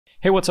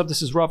Hey, what's up?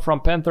 This is Rob from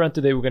Panter, and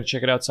today we're going to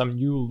check out some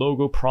new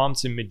logo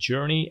prompts in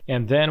MidJourney,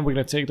 and then we're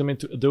going to take them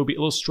into Adobe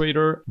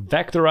Illustrator,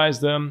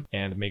 vectorize them,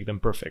 and make them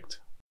perfect.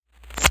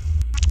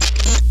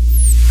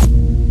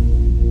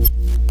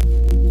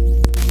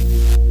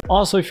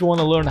 Also, if you want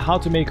to learn how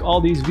to make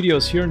all these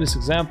videos here in these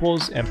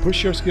examples and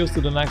push your skills to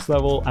the next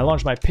level, I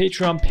launched my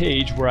Patreon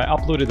page where I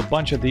uploaded a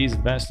bunch of these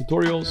advanced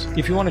tutorials.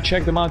 If you want to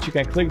check them out, you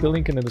can click the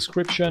link in the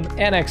description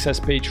and access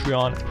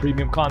Patreon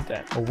premium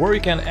content, where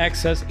you can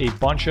access a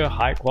bunch of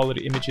high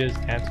quality images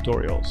and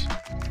tutorials.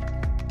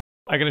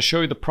 I'm going to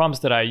show you the prompts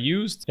that I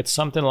used. It's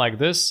something like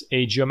this: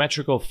 a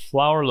geometrical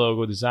flower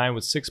logo design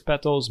with 6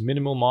 petals,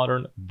 minimal,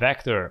 modern,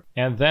 vector.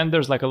 And then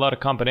there's like a lot of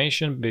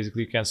combination.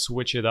 Basically, you can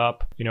switch it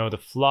up, you know, the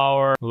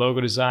flower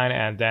logo design,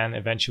 and then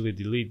eventually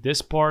delete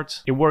this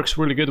part. It works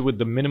really good with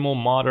the minimal,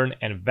 modern,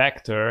 and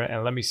vector.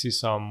 And let me see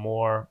some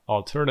more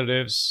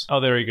alternatives.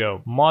 Oh, there you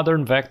go.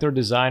 Modern, vector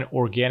design,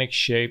 organic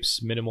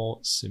shapes, minimal,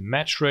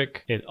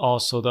 symmetric. It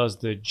also does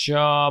the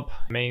job.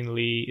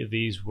 Mainly,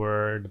 these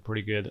were the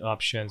pretty good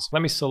options.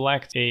 Let me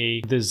select a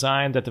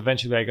design that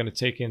eventually I'm going to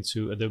take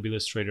into Adobe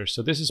Illustrator.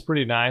 So this is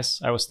pretty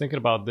nice. I was thinking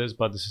about this,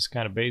 but this is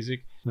kind of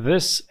basic.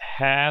 This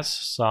has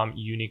some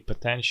unique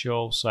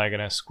potential. So I'm going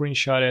to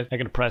screenshot it. I'm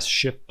going to press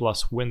Shift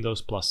plus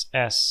Windows plus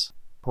S.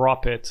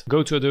 Crop it,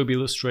 go to Adobe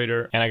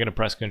Illustrator, and I'm going to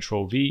press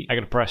Ctrl V. I'm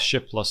going to press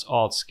Shift plus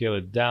Alt, scale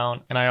it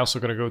down. And I also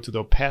going to go to the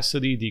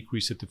opacity,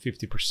 decrease it to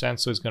 50%.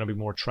 So it's going to be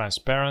more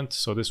transparent.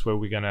 So this way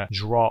we're going to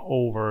draw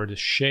over the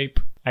shape.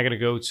 I'm going to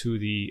go to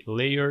the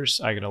layers,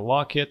 I'm going to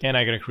lock it, and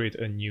I'm going to create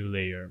a new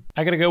layer.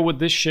 I'm going to go with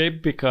this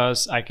shape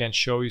because I can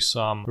show you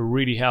some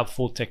really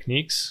helpful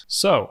techniques.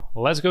 So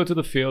let's go to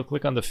the field,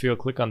 click on the field,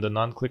 click on the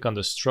none, click on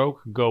the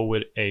stroke, go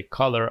with a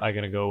color. I'm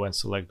going to go and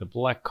select the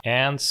black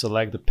and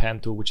select the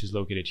pen tool, which is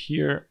located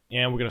here.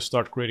 And we're going to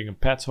start creating a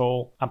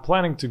petal. I'm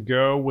planning to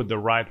go with the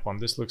right one.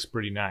 This looks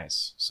pretty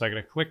nice. So I'm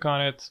going to click on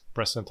it,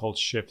 press and hold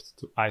Shift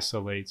to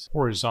isolate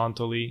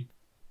horizontally.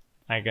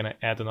 I'm going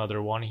to add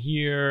another one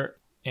here,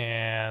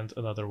 and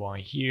another one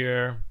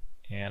here,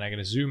 and I'm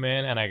gonna zoom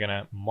in and I'm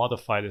gonna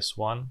modify this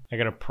one. I'm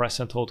gonna press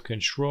and hold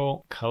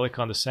Control, click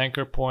on this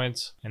anchor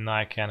point, and now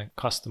I can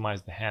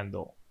customize the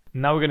handle.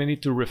 Now we're gonna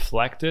need to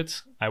reflect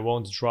it. I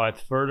won't draw it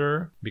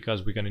further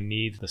because we're gonna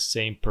need the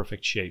same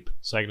perfect shape.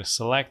 So I'm gonna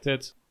select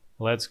it.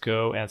 Let's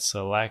go and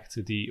select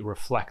the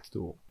reflect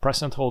tool.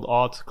 Press and hold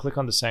Alt, click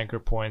on this anchor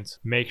point,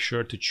 make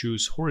sure to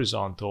choose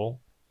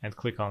horizontal, and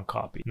click on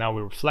copy. Now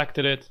we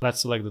reflected it.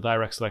 Let's select the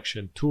direct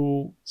selection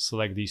tool,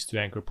 select these 2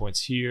 anchor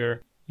points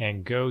here,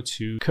 and go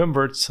to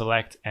convert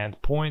select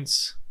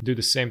endpoints. Do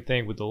the same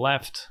thing with the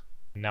left.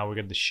 Now we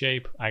get the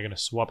shape. I'm gonna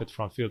swap it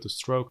from field to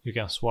stroke. You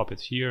can swap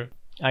it here.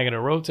 I'm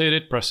gonna rotate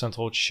it, press and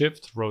hold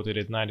Shift, rotate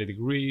it 90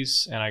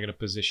 degrees, and I'm gonna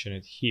position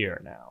it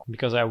here now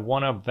because I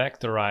wanna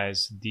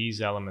vectorize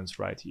these elements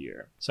right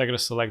here. So I'm gonna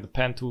select the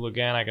pen tool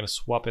again. I'm gonna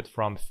swap it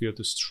from field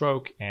to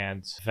stroke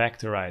and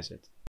vectorize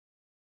it.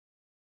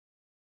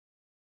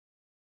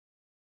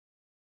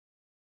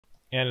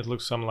 And it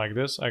looks something like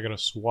this. I'm gonna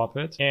swap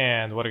it.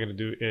 And what I'm gonna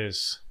do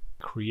is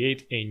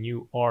create a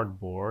new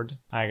artboard.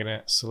 I'm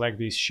gonna select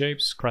these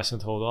shapes, press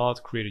and hold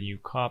Alt, create a new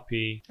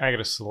copy. I'm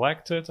gonna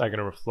select it, I'm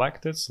gonna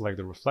reflect it, select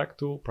the reflect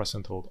tool, press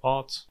and hold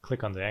Alt,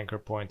 click on the anchor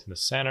point in the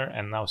center,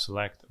 and now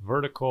select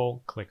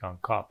vertical, click on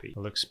copy. It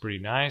looks pretty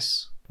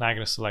nice. Now I'm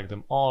gonna select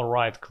them all,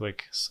 right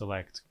click,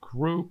 select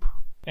group.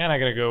 And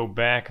I'm gonna go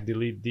back,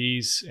 delete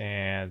these,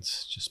 and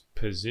just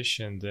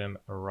position them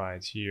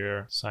right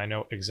here so I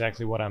know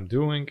exactly what I'm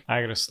doing.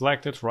 I'm gonna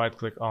select it, right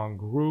click on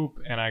group,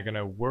 and I'm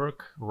gonna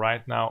work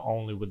right now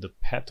only with the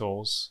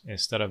petals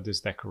instead of this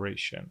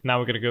decoration. Now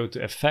we're gonna go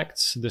to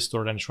effects,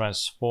 distort and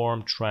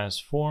transform,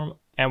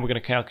 and we're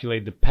gonna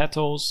calculate the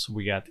petals.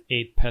 We got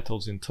 8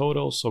 petals in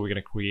total, so we're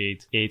gonna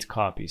create 8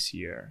 copies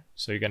here.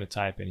 So you're gonna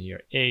type in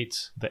here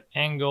 8. The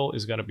angle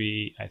is gonna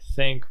be, I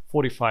think,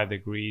 45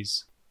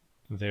 degrees.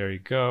 There you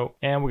go.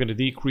 And we're going to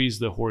decrease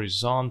the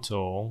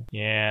horizontal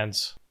and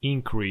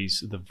increase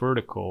the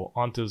vertical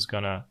until it's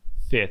going to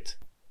fit.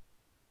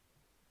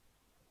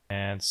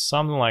 And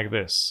something like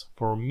this.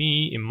 For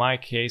me, in my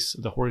case,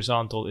 the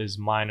horizontal is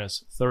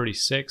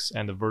 -36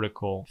 and the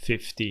vertical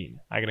 15.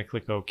 I'm going to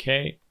click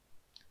OK.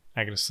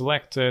 I'm going to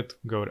select it,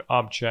 go to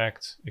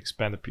Object,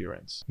 Expand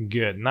Appearance.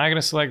 Good. Now I'm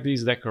going to select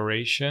these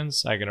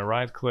decorations. I'm going to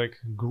right click,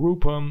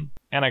 group them,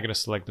 and I'm going to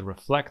select the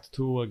Reflect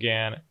tool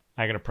again.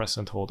 I'm going to press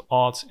and hold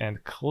Alt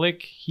and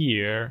click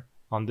here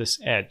on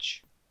this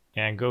edge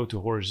and go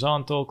to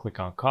horizontal, click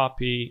on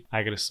copy.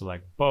 I'm going to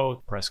select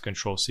both, press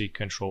Ctrl C,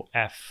 Ctrl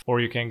F, or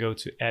you can go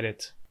to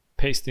edit,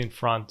 paste in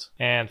front,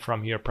 and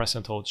from here press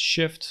and hold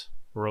Shift,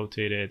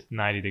 rotate it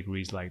 90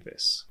 degrees like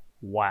this.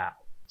 Wow.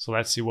 So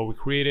let's see what we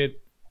created.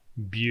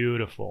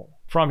 Beautiful.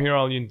 From here,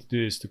 all you need to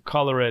do is to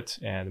color it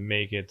and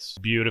make it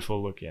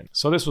beautiful looking.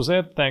 So this was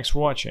it. Thanks for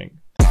watching.